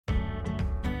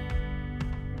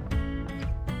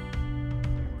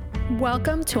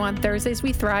Welcome to On Thursdays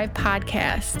We Thrive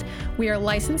podcast. We are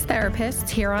licensed therapists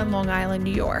here on Long Island,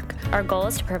 New York. Our goal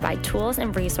is to provide tools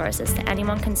and resources to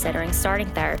anyone considering starting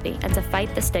therapy and to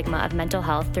fight the stigma of mental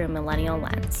health through a millennial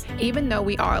lens. Even though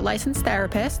we are licensed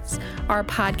therapists, our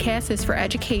podcast is for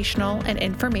educational and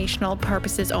informational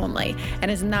purposes only and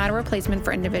is not a replacement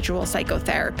for individual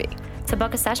psychotherapy. To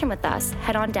book a session with us,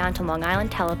 head on down to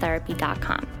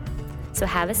longislandteletherapy.com. So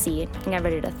have a seat and get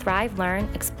ready to thrive, learn,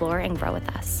 explore, and grow with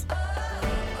us.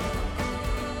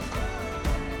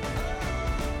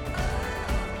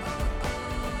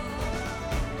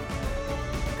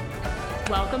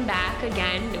 Welcome back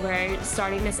again. We're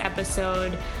starting this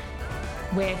episode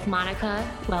with Monica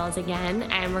Wells again,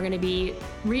 and we're going to be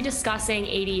rediscussing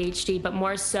ADHD, but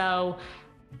more so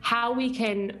how we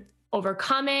can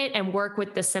overcome it and work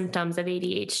with the symptoms of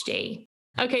ADHD.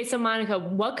 Okay, so Monica,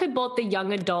 what could both the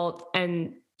young adult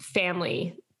and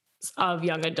family of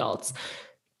young adults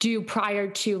do prior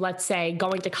to, let's say,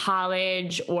 going to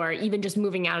college or even just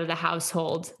moving out of the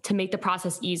household to make the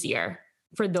process easier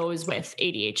for those with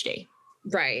ADHD?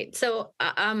 Right. So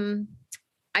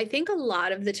I think a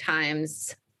lot of the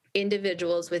times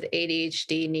individuals with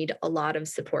ADHD need a lot of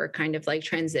support, kind of like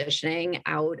transitioning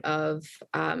out of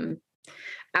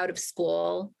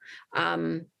school.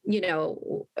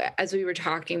 As we were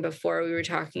talking before, we were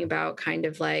talking about kind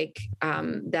of like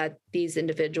that these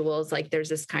individuals, like there's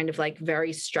this kind of like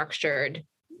very structured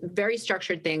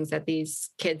things that these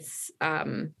kids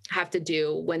have to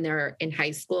do when they're in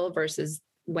high school versus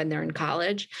when they're in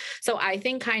college. So I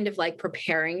think kind of like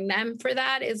preparing them for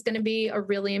that is going to be a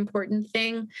really important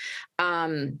thing.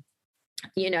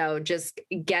 Just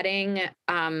getting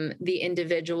the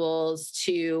individuals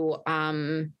to,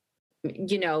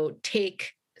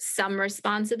 take some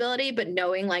responsibility, but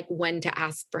knowing like when to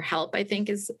ask for help, I think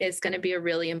is going to be a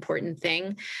really important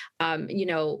thing. All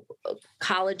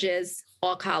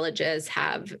colleges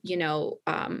have,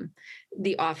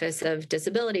 the Office of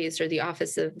Disabilities, or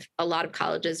a lot of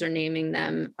colleges are naming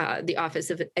them the Office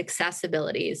of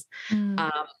Accessibilities.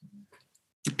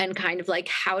 And kind of like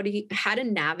how to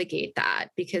navigate that,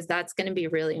 because that's going to be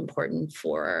really important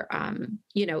for,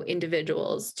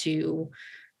 individuals to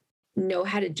know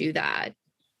how to do that,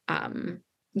 and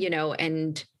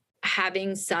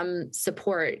having some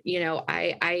support.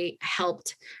 I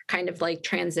helped kind of like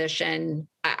transition.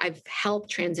 I've helped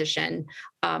transition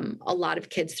a lot of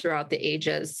kids throughout the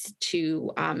ages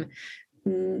to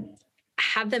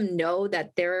have them know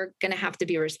that they're going to have to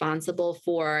be responsible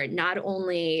for not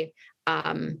only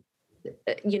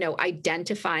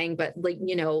identifying, but like,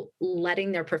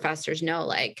 letting their professors know,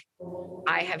 like,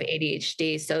 I have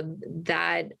ADHD. So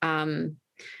that,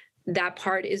 that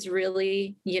part is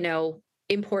really,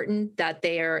 important, that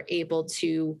they are able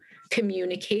to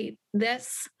communicate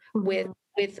this with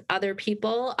other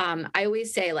people. I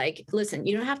always say, like, listen,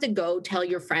 you don't have to go tell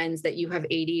your friends that you have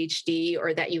ADHD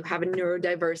or that you have a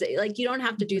neurodiversity. Like, you don't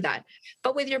have to do that.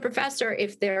 But with your professor,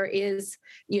 if there is,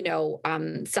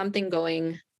 something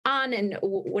going on and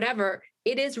whatever,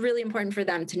 it is really important for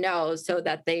them to know, so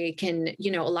that they can,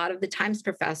 a lot of the times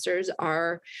professors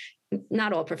are,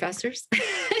 not all professors,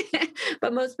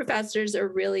 but most professors are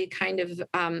really kind of,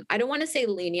 I don't want to say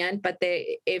lenient, but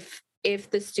if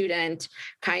the student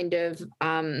kind of,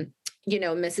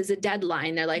 misses a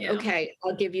deadline, they're like, okay,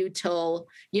 I'll give you till,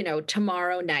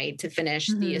 tomorrow night to finish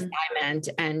the assignment,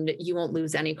 and you won't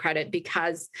lose any credit,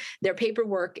 because their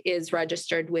paperwork is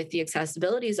registered with the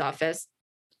Accessibilities Office.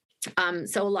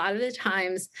 So a lot of the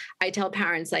times I tell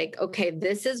parents, like, okay,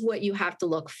 this is what you have to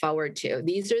look forward to.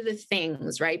 These are the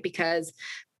things, right? Because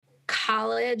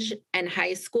college and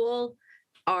high school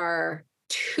are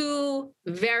two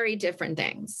very different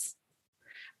things.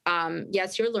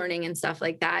 Yes, you're learning and stuff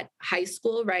like that. High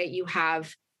school, right? You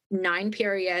have 9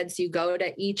 periods. You go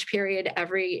to each period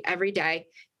every day.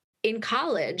 In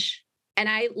college, and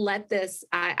I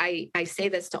say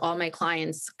this to all my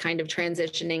clients kind of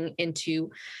transitioning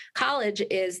into college,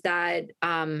 is that,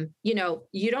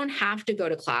 you don't have to go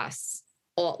to class.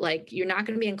 You're not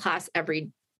going to be in class every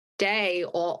day,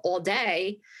 all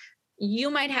day.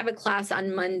 You might have a class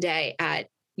on Monday at,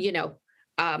 10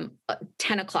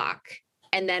 o'clock,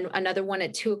 and then another one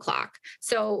at 2:00.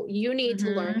 So you need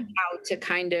to learn how to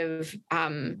kind of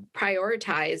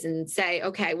prioritize and say,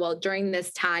 okay, well, during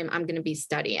this time, I'm going to be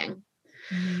studying.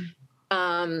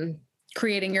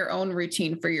 Creating your own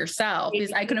routine for yourself.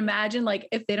 Because I can imagine, like,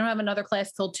 if they don't have another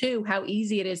class till 2, how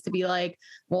easy it is to be like,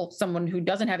 well, someone who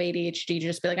doesn't have ADHD,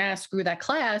 just be like, screw that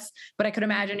class. But I could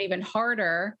imagine even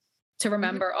harder to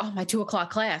remember, my 2:00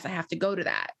 class, I have to go to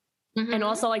that. And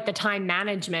also like the time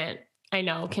management I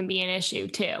know can be an issue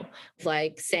too.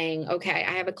 Like saying, okay,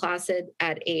 I have a class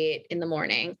at 8 in the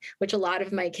morning, which a lot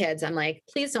of my kids, I'm like,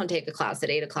 please don't take a class at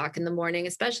 8 o'clock in the morning,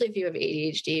 especially if you have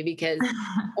ADHD, because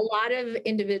a lot of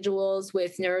individuals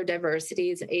with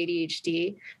neurodiversities,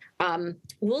 ADHD,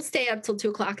 will stay up till 2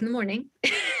 o'clock in the morning.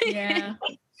 Yeah.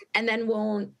 And then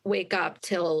won't wake up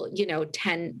till,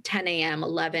 10 a.m.,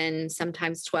 11,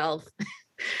 sometimes 12.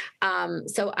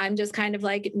 So I'm just kind of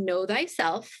like, know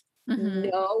thyself. Mm-hmm.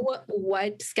 Know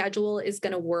what schedule is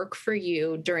going to work for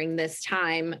you during this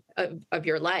time of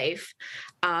your life,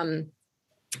 and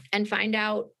find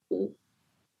out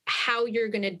how you're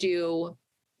going to do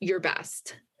your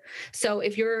best. So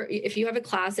if you have a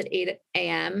class at 8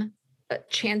 a.m.,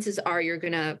 chances are you're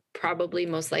going to probably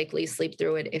most likely sleep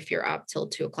through it if you're up till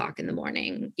 2 o'clock in the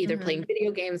morning, either mm-hmm. playing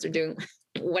video games or doing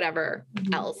whatever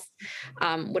mm-hmm. else,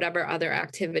 whatever other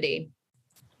activity.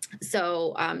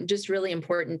 So just really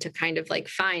important to kind of like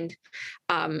find,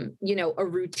 a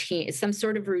routine, some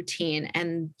sort of routine.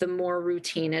 And the more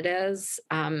routine it is,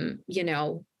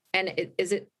 and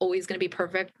is it always going to be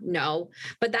perfect? No,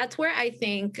 but that's where I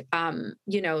think,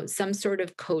 some sort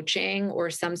of coaching or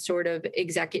some sort of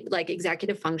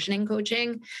executive functioning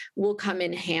coaching will come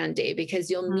in handy,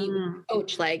 because you'll meet with a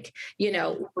coach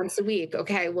once a week.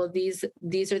 Okay, well, these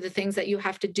are the things that you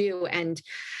have to do. And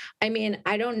I mean,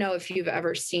 I don't know if you've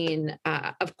ever seen,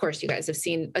 of course you guys have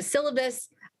seen a syllabus.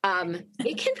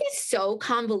 It can be so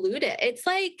convoluted. It's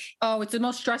like, oh, it's the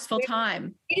most stressful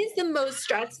time. It is the most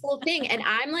stressful thing. And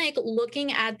I'm like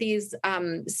looking at these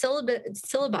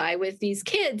syllabi with these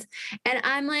kids, and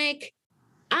I'm like,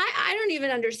 I don't even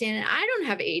understand it. I don't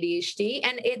have ADHD.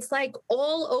 And it's like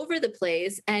all over the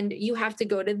place. And you have to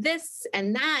go to this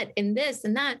and that and this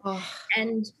and that. Oh.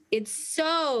 And it's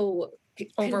so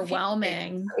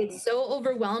overwhelming. It's so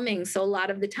overwhelming. So a lot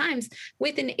of the times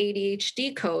with an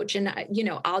ADHD coach, and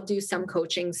I'll do some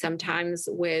coaching sometimes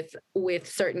with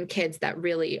certain kids that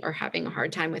really are having a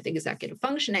hard time with executive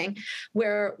functioning,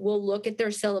 where we'll look at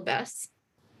their syllabus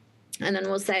and then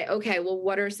we'll say, okay, well,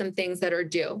 what are some things that are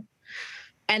due?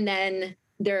 And then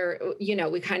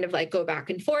we kind of like go back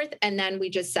and forth, and then we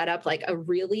just set up like a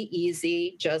really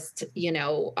easy, just,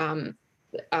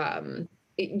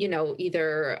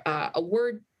 either a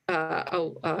Word,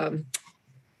 a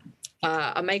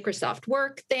Microsoft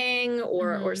Work thing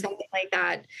or something like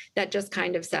that just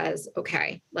kind of says,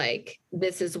 okay, like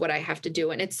this is what I have to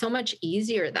do. And it's so much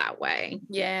easier that way.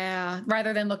 Yeah.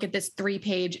 Rather than look at this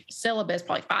 3-page syllabus,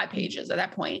 probably 5 pages at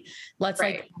that point, let's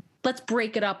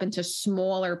break it up into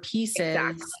smaller pieces.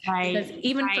 Exactly. Because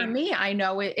even for me, I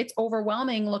know it's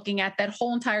overwhelming looking at that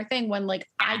whole entire thing when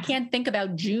I can't think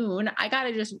about June. I got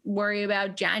to just worry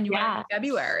about January, and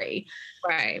February.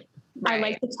 Right. I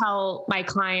like to tell my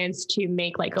clients to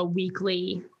make like a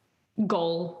weekly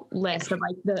goal list of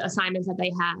like the assignments that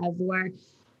they have, or,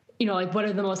 like what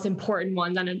are the most important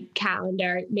ones on a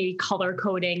calendar, maybe color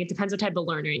coding. It depends what type of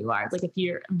learner you are. Like if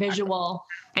you're visual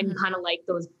and you kind of like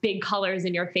those big colors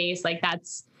in your face, like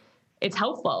it's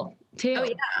helpful too.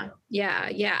 Oh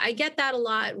yeah. I get that a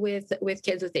lot with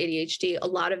kids with ADHD, a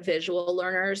lot of visual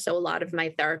learners. So a lot of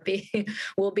my therapy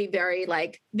will be very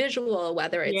like visual,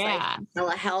 whether it's like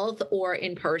telehealth or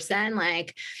in person,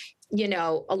 like,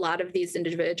 a lot of these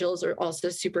individuals are also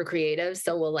super creative.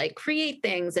 So we'll like create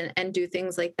things and do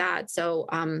things like that. So,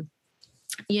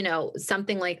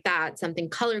 something like that, something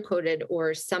color coded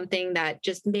or something that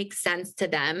just makes sense to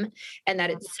them and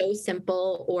that it's so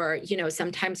simple. Or,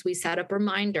 sometimes we set up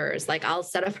reminders, like I'll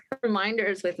set up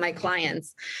reminders with my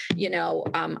clients,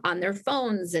 on their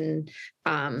phones, and,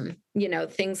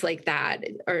 things like that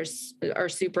are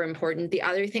super important. The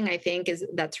other thing I think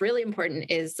that's really important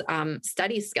is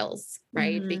study skills,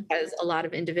 right? Mm-hmm. Because a lot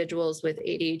of individuals with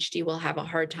ADHD will have a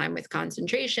hard time with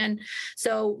concentration.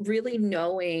 So really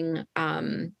knowing,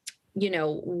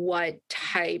 what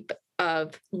type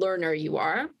of learner you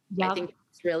are, I think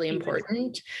it's really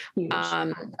important.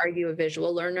 Are you a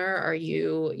visual learner? Are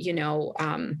you,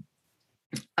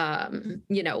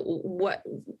 what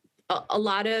a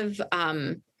lot of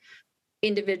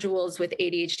individuals with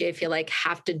ADHD, I feel like,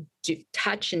 have to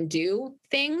touch and do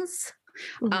things.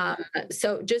 Mm-hmm.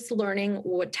 So just learning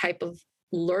what type of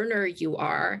learner you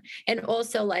are, and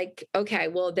also like, okay,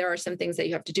 well, there are some things that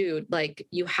you have to do. Like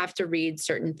you have to read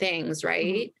certain things,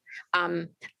 right? Mm-hmm.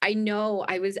 I know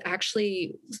I was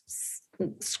actually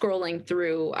scrolling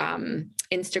through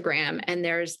Instagram, and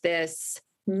there's this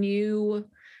new,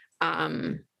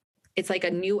 it's like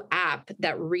a new app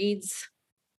that reads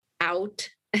out.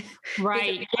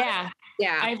 Right. Yeah.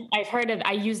 Yeah. I've heard of,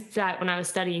 I used that when I was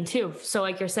studying too. So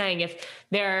like you're saying, if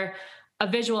they're a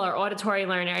visual or auditory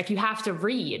learner, if you have to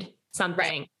read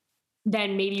something,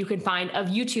 then maybe you can find a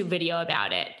YouTube video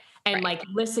about it and like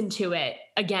listen to it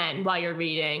again while you're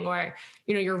reading, or,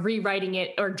 you know, you're rewriting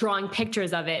it or drawing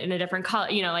pictures of it in a different color,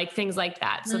 you know, like things like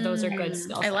that. So those are good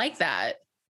skills. I like that.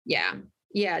 Yeah.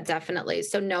 Yeah, definitely.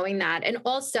 So knowing that, and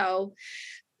also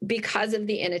because of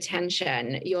the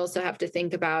inattention, you also have to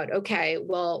think about, okay,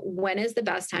 well, when is the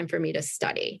best time for me to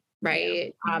study?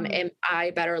 Right. Am I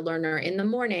a better learner in the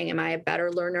morning? Am I a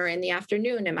better learner in the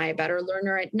afternoon? Am I a better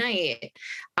learner at night?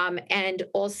 And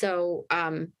also,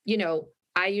 you know,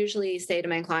 I usually say to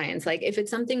my clients, like, if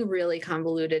it's something really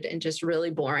convoluted and just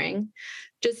really boring,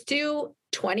 just do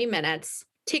 20 minutes,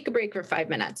 take a break for 5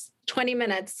 minutes, 20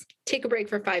 minutes, take a break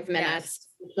for 5 minutes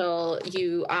until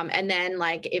you, and then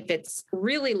like, if it's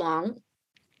really long,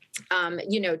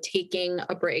 you know, taking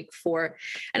a break for,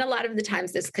 and a lot of the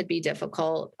times this could be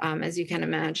difficult, as you can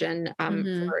imagine,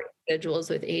 for individuals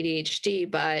with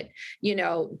ADHD, but, you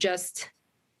know, just,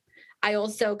 I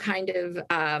also kind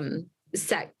of,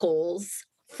 set goals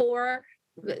for,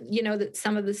 you know, that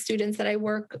some of the students that I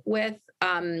work with,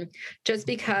 just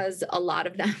because a lot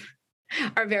of them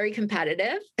are very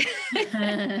competitive.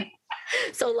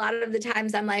 So a lot of the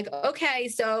times I'm like, okay,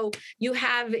 so you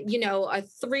have, you know, a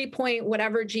 3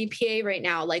 whatever GPA right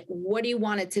now, like, what do you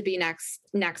want it to be next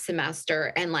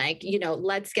semester? And like, you know,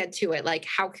 let's get to it. Like,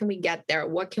 how can we get there?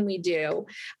 What can we do?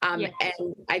 And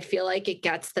I feel like it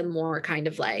gets them more kind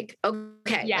of like,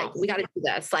 okay, like, we got to do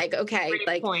this. Like, okay, great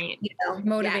like, point. you know,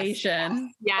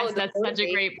 Motivation. Yes, that's such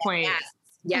a great point.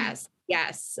 Yes.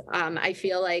 I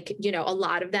feel like, you know, a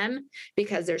lot of them,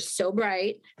 because they're so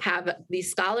bright, have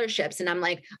these scholarships. And I'm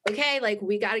like, okay, like,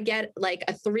 we got to get like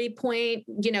a 3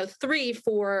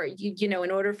 for you, you know,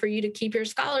 in order for you to keep your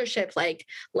scholarship, like,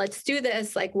 let's do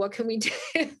this. Like, what can we do?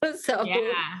 So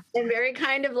I'm very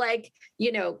kind of like,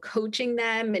 you know, coaching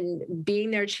them and being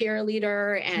their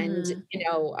cheerleader and, you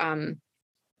know,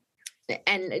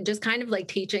 and just kind of like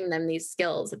teaching them these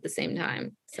skills at the same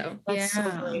time. So that's so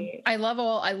great. I love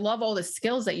all the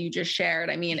skills that you just shared.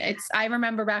 I mean, I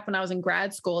remember back when I was in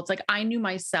grad school, it's like, I knew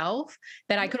myself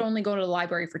that I could only go to the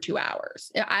library for 2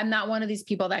 hours. I'm not one of these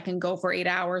people that can go for 8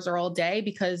 hours or all day,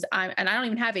 because I don't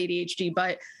even have ADHD,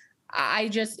 but I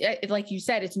just, like you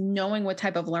said, it's knowing what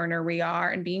type of learner we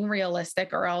are and being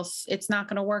realistic, or else it's not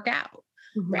going to work out.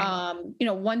 Right. You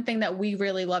know, one thing that we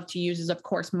really love to use is, of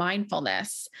course,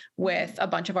 mindfulness with a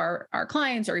bunch of our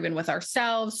clients, or even with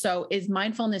ourselves. So is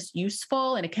mindfulness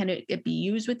useful, and can it be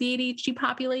used with the ADHD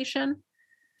population?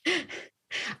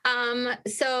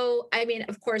 So, I mean,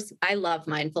 of course, I love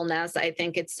mindfulness. I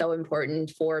think it's so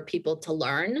important for people to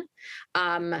learn.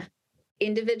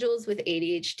 Individuals with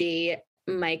ADHD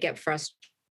might get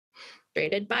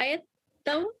frustrated by it,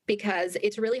 though, because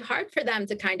it's really hard for them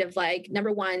to kind of like,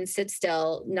 number one, sit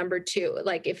still. Number two,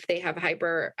 like, if they have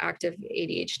hyperactive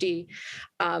ADHD,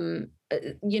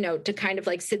 you know, to kind of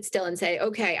like sit still and say,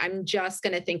 okay, I'm just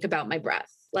going to think about my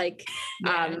breath. Like,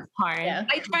 hard.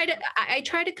 I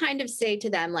try to kind of say to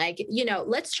them, like, you know,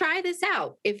 let's try this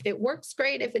out. If it works,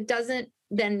 great. If it doesn't,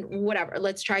 then whatever,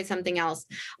 let's try something else.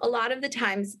 A lot of the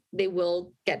times they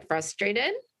will get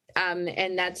frustrated.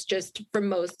 And that's just for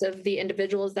most of the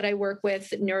individuals that I work with,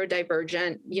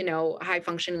 neurodivergent, you know, high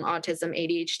functioning autism,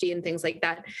 ADHD, and things like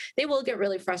that. They will get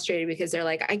really frustrated because they're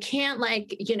like, I can't,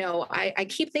 like, you know, I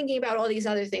keep thinking about all these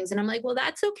other things. And I'm like, well,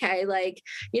 that's okay. Like,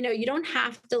 you know, you don't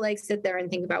have to like sit there and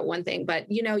think about one thing,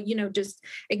 but, you know, just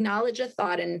acknowledge a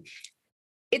thought. And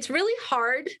it's really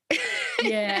hard.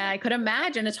 Yeah, I could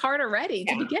imagine. It's hard already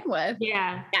to begin with.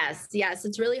 Yeah. Yes,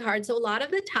 it's really hard. So a lot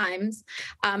of the times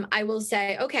I will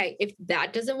say, okay, if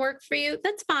that doesn't work for you,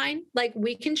 that's fine. Like,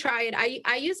 we can try it.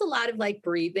 I use a lot of like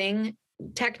breathing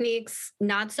techniques,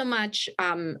 not so much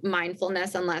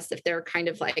mindfulness, unless if they're kind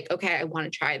of like, okay, I want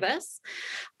to try this.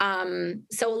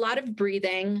 So a lot of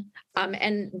breathing.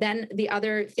 And then the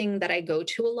other thing that I go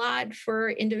to a lot for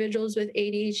individuals with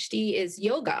ADHD is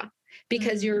yoga.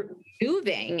 Because you're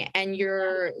moving and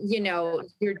you're, you know,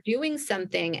 you're doing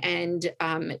something, and,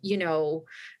 you know,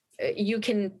 you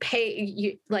can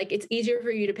like, it's easier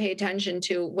for you to pay attention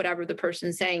to whatever the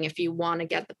person's saying if you want to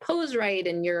get the pose right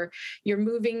and you're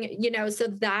moving, you know, so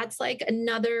that's like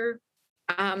another,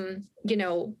 you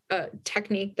know,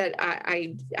 technique that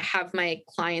I have my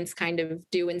clients kind of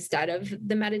do instead of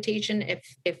the meditation.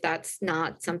 If that's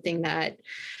not something that,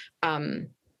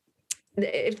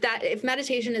 if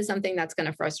meditation is something that's going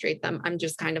to frustrate them, I'm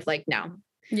just kind of like, no.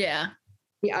 Yeah.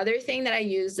 The other thing that I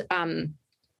use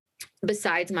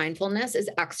besides mindfulness is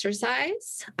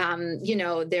exercise.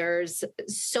 There's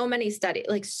so many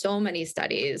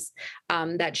studies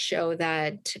that show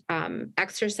that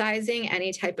exercising,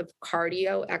 any type of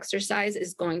cardio exercise,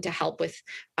 is going to help with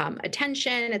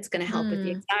attention. It's going to help with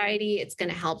the anxiety. It's going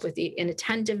to help with the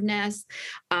inattentiveness.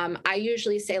 I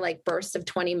usually say like bursts of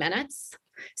 20 minutes.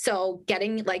 So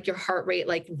getting like your heart rate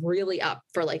like really up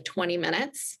for like 20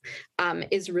 minutes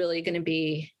is really going to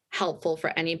be helpful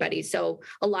for anybody. So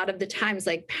a lot of the times,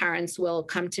 like parents will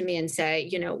come to me and say,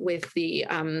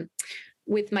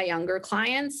 with my younger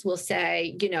clients, will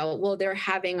say, well, they're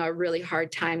having a really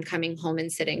hard time coming home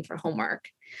and sitting for homework.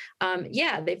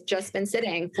 They've just been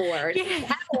sitting for hours.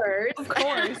 Of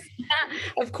course.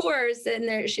 Of course.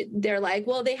 And they're like,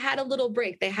 well, they had a little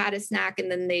break. They had a snack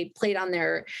and then they played on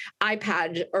their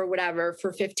iPad or whatever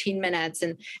for 15 minutes.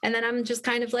 And then I'm just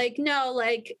kind of like, no,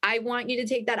 like, I want you to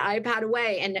take that iPad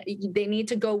away, and they need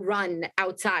to go run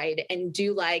outside and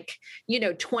do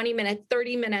 20 minutes,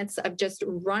 30 minutes of just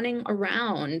running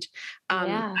around. I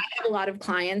have a lot of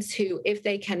clients who, if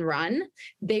they can run,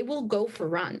 they will go for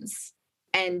runs.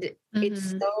 And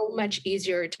it's so much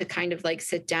easier to kind of like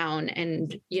sit down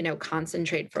and,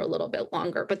 concentrate for a little bit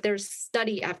longer. But there's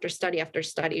study after study after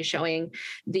study showing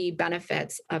the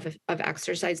benefits of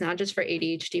exercise, not just for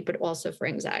ADHD, but also for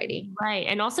anxiety. Right.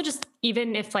 And also just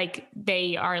even if like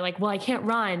they are like, well, I can't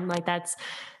run, like that's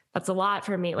a lot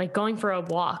for me, like going for a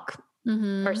walk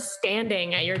or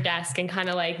standing at your desk and kind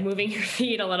of like moving your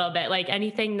feet a little bit, like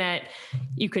anything that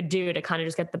you could do to kind of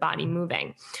just get the body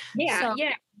moving. Yeah.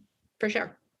 For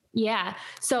sure. Yeah.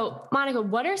 So Monica,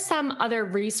 what are some other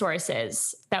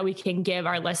resources that we can give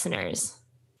our listeners?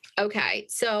 Okay.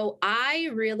 So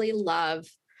I really love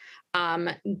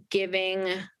giving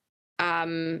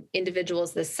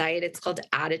individuals this site. It's called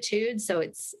Attitude. So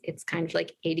it's kind of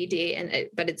like ADD,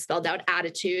 but it's spelled out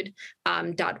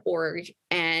attitude.org.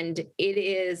 And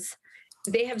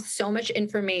they have so much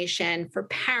information for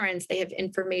parents. They have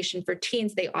information for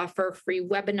teens. They offer free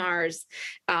webinars.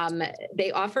 For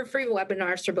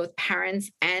both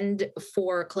parents and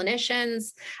for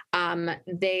clinicians.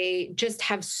 They just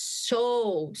have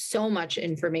so much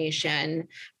information,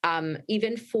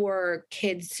 even for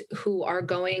kids who are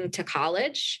going to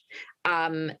college.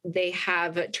 They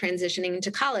have transitioning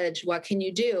to college. What can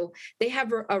you do? They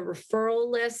have a referral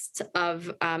list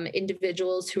of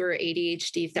individuals who are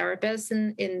ADHD therapists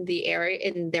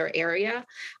in their area.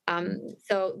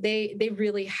 So they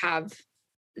really have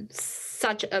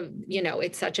such a,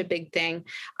 it's such a big thing.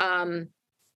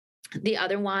 The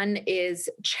other one is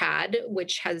CHADD,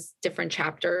 which has different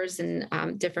chapters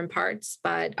and different parts,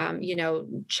 but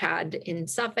CHADD in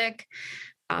Suffolk.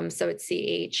 So it's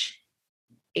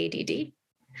CHADD.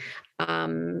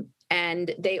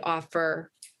 And they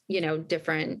offer,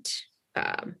 different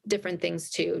things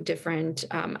too.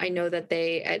 I know that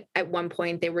they, at one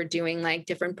point they were doing like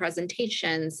different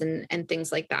presentations and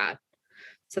things like that.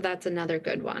 So that's another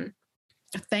good one.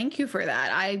 Thank you for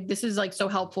that. This is like so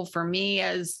helpful for me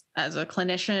as a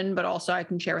clinician, but also I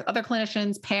can share with other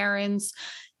clinicians, parents,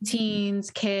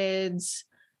 teens, kids.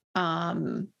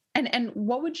 And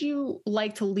what would you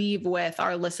like to leave with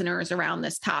our listeners around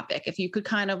this topic? If you could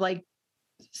kind of like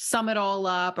sum it all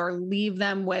up or leave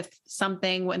them with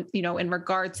something when, in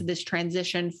regards to this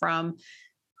transition from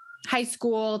high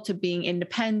school to being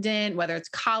independent, whether it's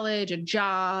college, a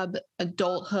job,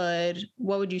 adulthood,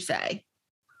 what would you say?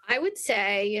 I would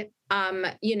say,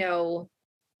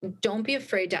 don't be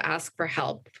afraid to ask for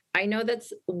help. I know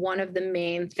that's one of the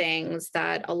main things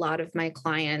that a lot of my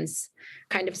clients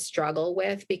kind of struggle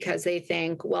with, because they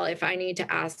think, well, if I need to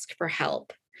ask for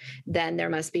help, then there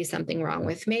must be something wrong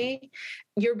with me.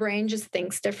 Your brain just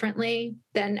thinks differently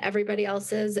than everybody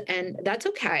else's, and that's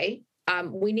okay.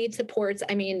 We need supports.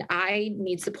 I mean, I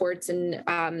need supports in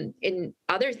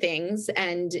other things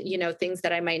and, things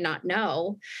that I might not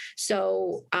know.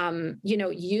 So,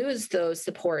 use those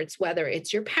supports, whether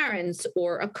it's your parents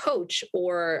or a coach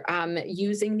or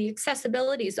using the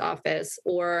accessibilities office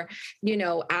or,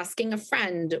 asking a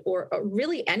friend or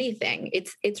really anything.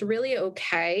 It's really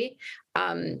okay.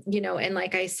 And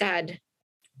like I said,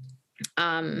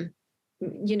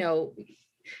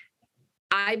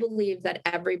 I believe that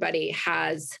everybody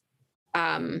has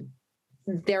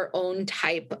their own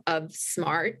type of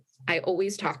smart. I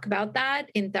always talk about that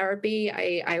in therapy.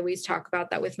 I always talk about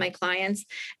that with my clients.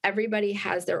 Everybody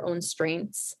has their own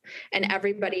strengths and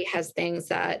everybody has things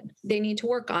that they need to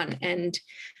work on. And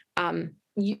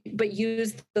but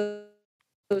use those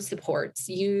supports,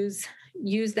 use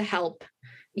the help,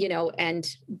 and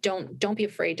don't be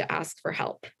afraid to ask for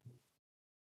help.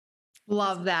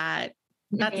 Love that.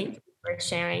 Thank you for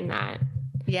sharing that.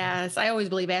 Yes, I always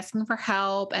believe asking for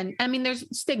help. And I mean, there's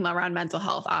stigma around mental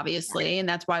health, obviously, and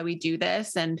that's why we do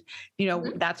this. And,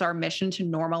 that's our mission to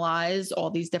normalize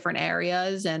all these different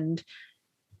areas. And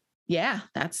yeah,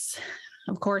 that's,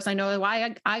 of course, I know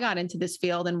why I got into this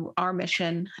field and our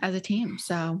mission as a team.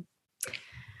 So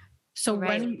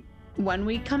Right. when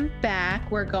we come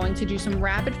back, we're going to do some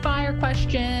rapid fire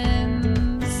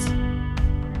questions.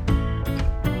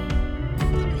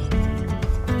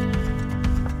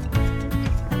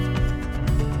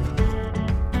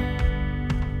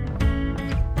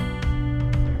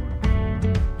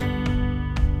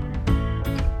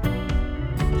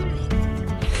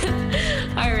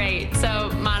 All right. So,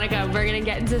 Monica, we're going to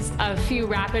get into a few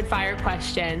rapid fire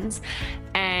questions.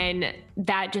 And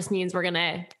that just means we're going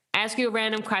to ask you a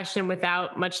random question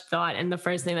without much thought and the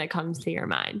first thing that comes to your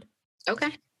mind. Okay.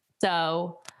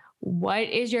 So, what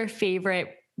is your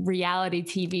favorite reality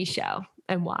TV show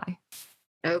and why?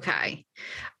 Okay.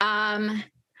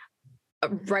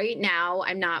 Right now,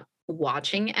 I'm not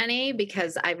watching any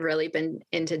because I've really been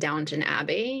into Downton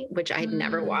Abbey, which I had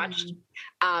never watched.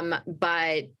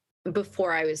 But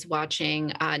before I was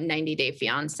watching 90 Day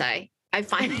Fiance, I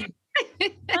find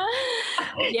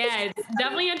Yeah, it's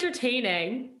definitely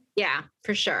entertaining. yeah,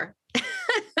 for sure.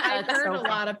 I've That's heard so a fun.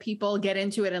 lot of people get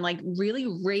into it and like really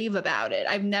rave about it.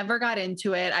 I've never got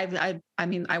into it. I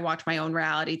mean, I watch my own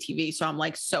reality TV, so I'm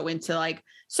like so into like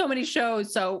so many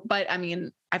shows. So, but I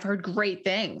mean, I've heard great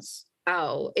things.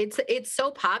 Oh, it's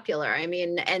so popular. I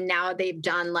mean, and now they've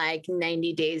done like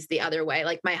 90 days the other way.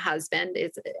 Like my husband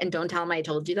is, and don't tell him I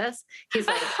told you this. He's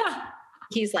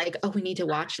like, oh, we need to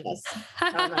watch this.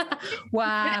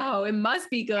 Wow, it must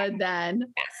be good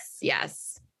then.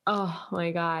 Yes. Oh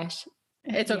my gosh.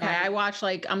 It's okay. Yeah.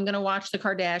 I'm going to watch the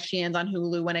Kardashians on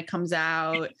Hulu when it comes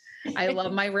out. I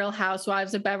love my Real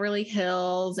Housewives of Beverly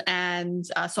Hills and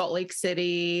Salt Lake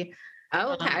City.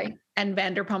 Oh, okay. And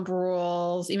Vanderpump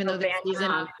Rules, even though this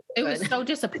season, it was so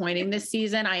disappointing this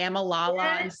season. I am a Lala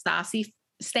and Stassi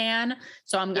stan,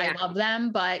 so I love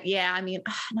them. But yeah, I mean,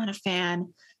 not a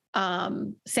fan.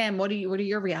 Sam, what are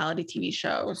your reality TV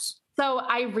shows? So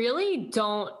I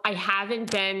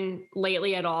haven't been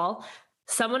lately at all.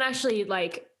 Someone actually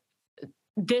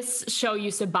this show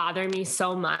used to bother me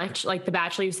so much. Like The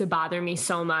Bachelor used to bother me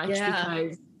so much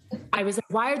because I was like,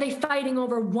 why are they fighting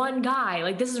over one guy?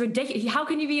 Like, this is ridiculous. How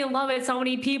can you be in love with so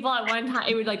many people at one time?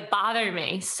 It would bother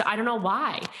me. So I don't know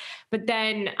why. But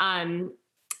then I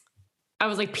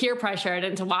was peer pressured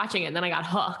into watching it. And then I got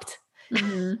hooked.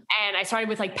 Mm-hmm. And I started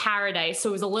with Paradise. So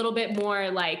it was a little bit more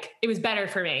it was better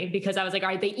for me because I was like, all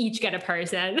right, they each get a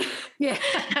person. Yeah.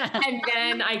 And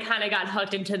then I kind of got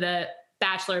hooked into the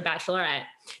Bachelor, Bachelorette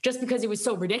just because it was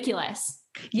so ridiculous.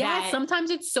 Yeah, sometimes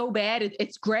it's so bad.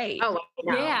 It's great. Oh,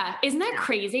 no. Yeah. Isn't that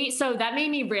crazy? So that made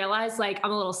me realize I'm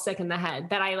a little sick in the head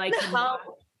that I well,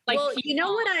 you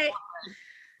know what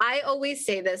I always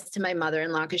say this to my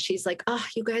mother-in-law because she's like, oh,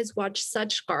 you guys watch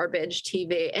such garbage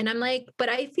TV. And I'm like, but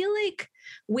I feel like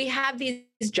we have these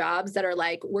jobs that are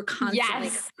we're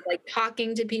constantly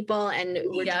talking to people and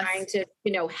we're trying to,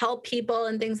 help people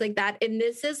and things like that. And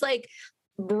this is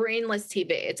brainless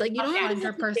TV. It's you don't have to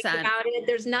think about it.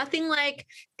 There's nothing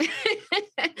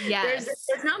there's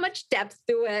not much depth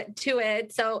to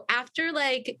it. So after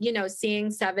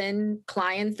seeing 7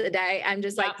 clients a day, I'm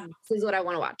just this is what I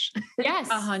want to watch. Yes.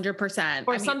 100%.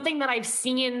 Or something that I've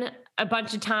seen a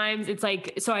bunch of times. It's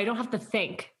so I don't have to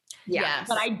think. Yeah. Yes.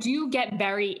 But I do get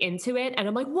very into it and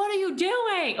I'm like, what are you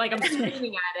doing? I'm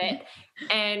screaming at it.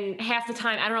 And half the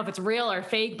time, I don't know if it's real or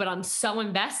fake, but I'm so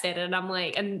invested. And I'm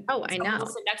like, I know.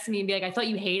 Sit next to me and be like, I thought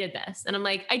you hated this. And I'm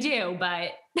like, I do,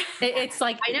 but it's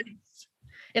I know.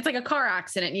 It's like a car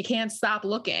accident. You can't stop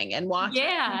looking and watching.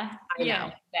 Yeah. I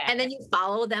know. And then you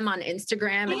follow them on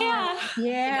Instagram.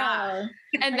 Yeah.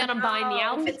 And then I'm buying the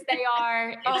outfits they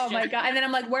are. Oh my God. And then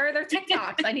I'm like, where are their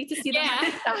TikToks? I need to see them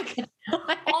on TikTok.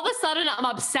 All of a sudden I'm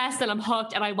obsessed and I'm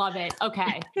hooked and I love it.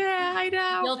 Okay. Yeah, I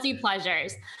know. Guilty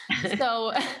pleasures.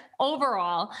 So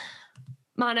overall,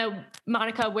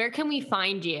 Monica, where can we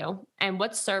find you and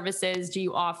what services do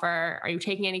you offer? Are you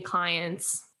taking any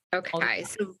clients? Okay.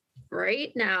 So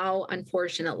right now,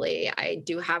 unfortunately, I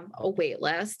do have a wait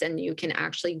list and you can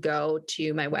actually go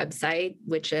to my website,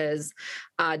 which is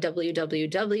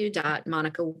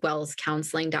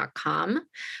www.monicawellscounseling.com.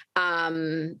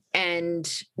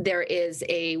 And there is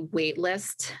a wait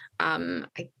list. I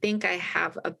think I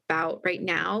have about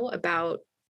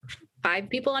 5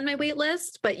 people on my wait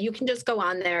list, but you can just go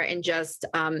on there and just,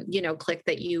 click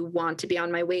that you want to be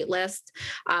on my wait list.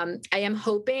 I am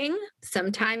hoping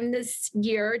sometime this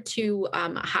year to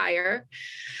hire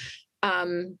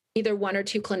either one or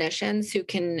two clinicians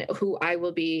who I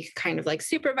will be kind of like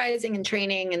supervising and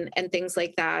training and things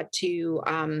like that to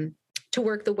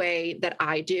work the way that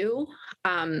I do.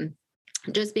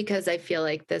 Just because I feel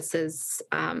like this is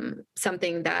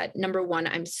something that, number one,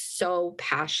 I'm so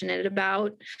passionate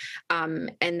about,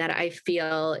 and that I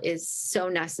feel is so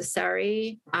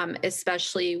necessary,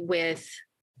 especially with,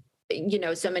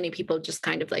 so many people just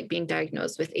kind of like being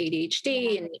diagnosed with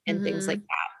ADHD and things like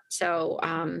that. So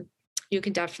you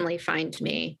can definitely find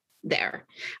me there.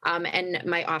 And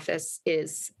my office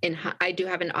is I do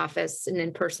have an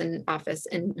in-person office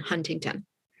in Huntington.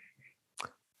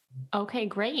 Okay,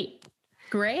 great.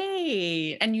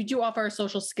 Great. And you do offer a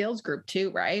social skills group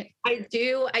too, right? I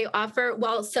do. I offer,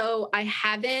 so I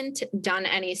haven't done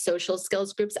any social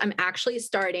skills groups. I'm actually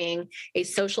starting a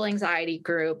social anxiety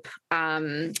group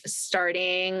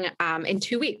starting in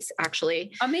 2 weeks,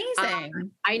 actually.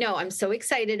 Amazing. I know. I'm so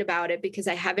excited about it because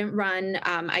I haven't run.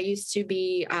 I used to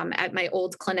be at my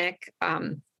old clinic.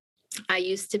 I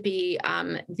used to be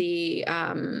the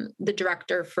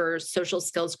director for social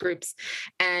skills groups,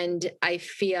 and I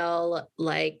feel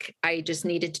like I just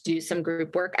needed to do some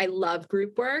group work. I love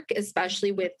group work,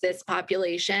 especially with this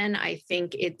population. I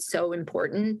think it's so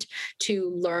important to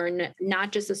learn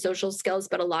not just the social skills,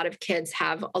 but a lot of kids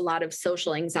have a lot of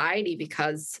social anxiety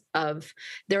because of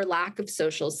their lack of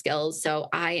social skills. So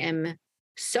I am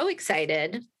so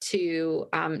excited to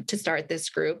start this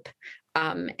group,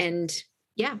 and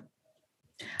yeah.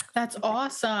 That's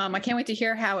awesome. I can't wait to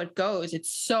hear how it goes. It's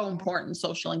so important,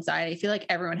 social anxiety. I feel like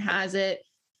everyone has it,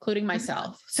 including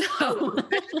myself. So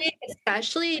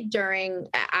especially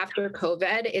after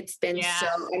COVID, it's been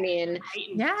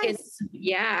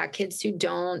kids who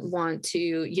don't want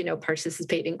to,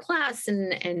 participate in class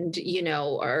and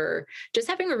are just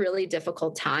having a really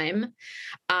difficult time.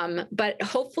 But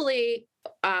hopefully,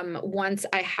 once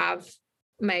I have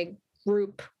my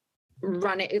group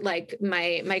running, like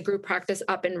my group practice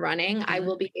up and running, I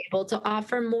will be able to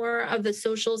offer more of the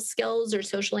social skills or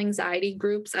social anxiety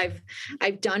groups. I've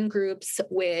done groups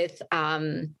with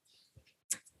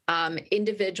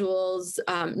individuals,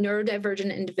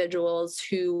 neurodivergent individuals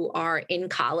who are in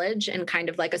college and kind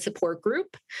of like a support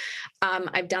group.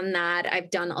 I've done that.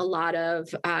 I've done a lot of,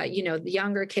 the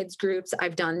younger kids groups.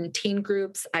 I've done teen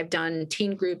groups. I've done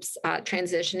teen groups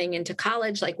transitioning into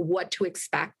college, like what to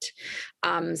expect.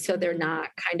 So they're not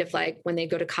kind of like when they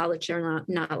go to college, they're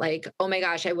not like, oh my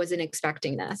gosh, I wasn't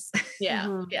expecting this.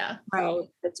 Yeah. Yeah. So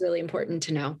it's really important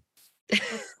to know.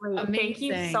 Thank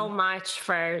you so much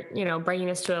for, bringing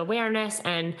this to awareness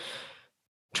and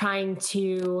trying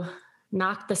to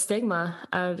knock the stigma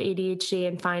of ADHD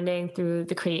and finding through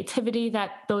the creativity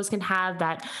that those can have,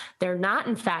 that they're not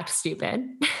in fact stupid.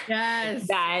 Yes.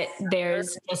 That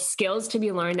there's just skills to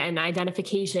be learned and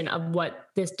identification of what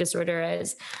this disorder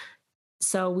is.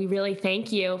 So we really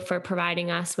thank you for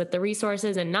providing us with the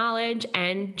resources and knowledge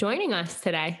and joining us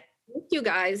today. Thank you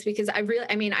guys, because I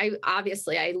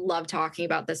love talking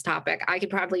about this topic. I could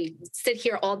probably sit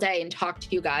here all day and talk to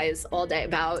you guys all day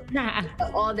about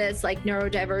all this, like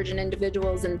neurodivergent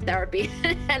individuals and therapy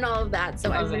and all of that.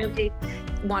 So I really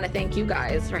want to thank you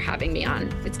guys for having me on.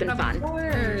 It's been fun. Of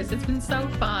course. It's been so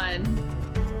fun.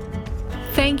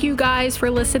 Thank you guys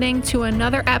for listening to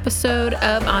another episode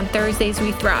of On Thursdays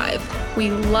We Thrive.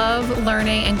 We love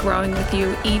learning and growing with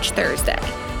you each Thursday.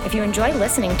 If you enjoy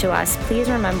listening to us, please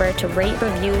remember to rate,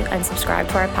 review, and subscribe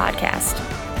to our podcast.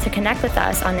 To connect with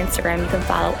us on Instagram, you can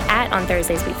follow @On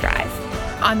Thursdays We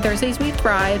Thrive. On Thursdays We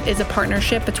Thrive is a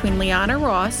partnership between Liana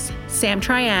Ross, Sam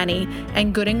Triani,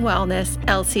 and Gooding Wellness,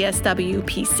 LCSW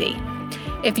PC.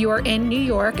 If you are in New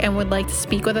York and would like to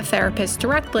speak with a therapist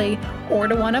directly or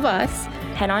to one of us,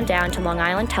 head on down to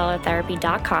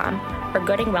LongIslandTeletherapy.com or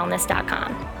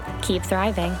GoodingWellness.com. Keep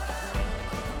thriving.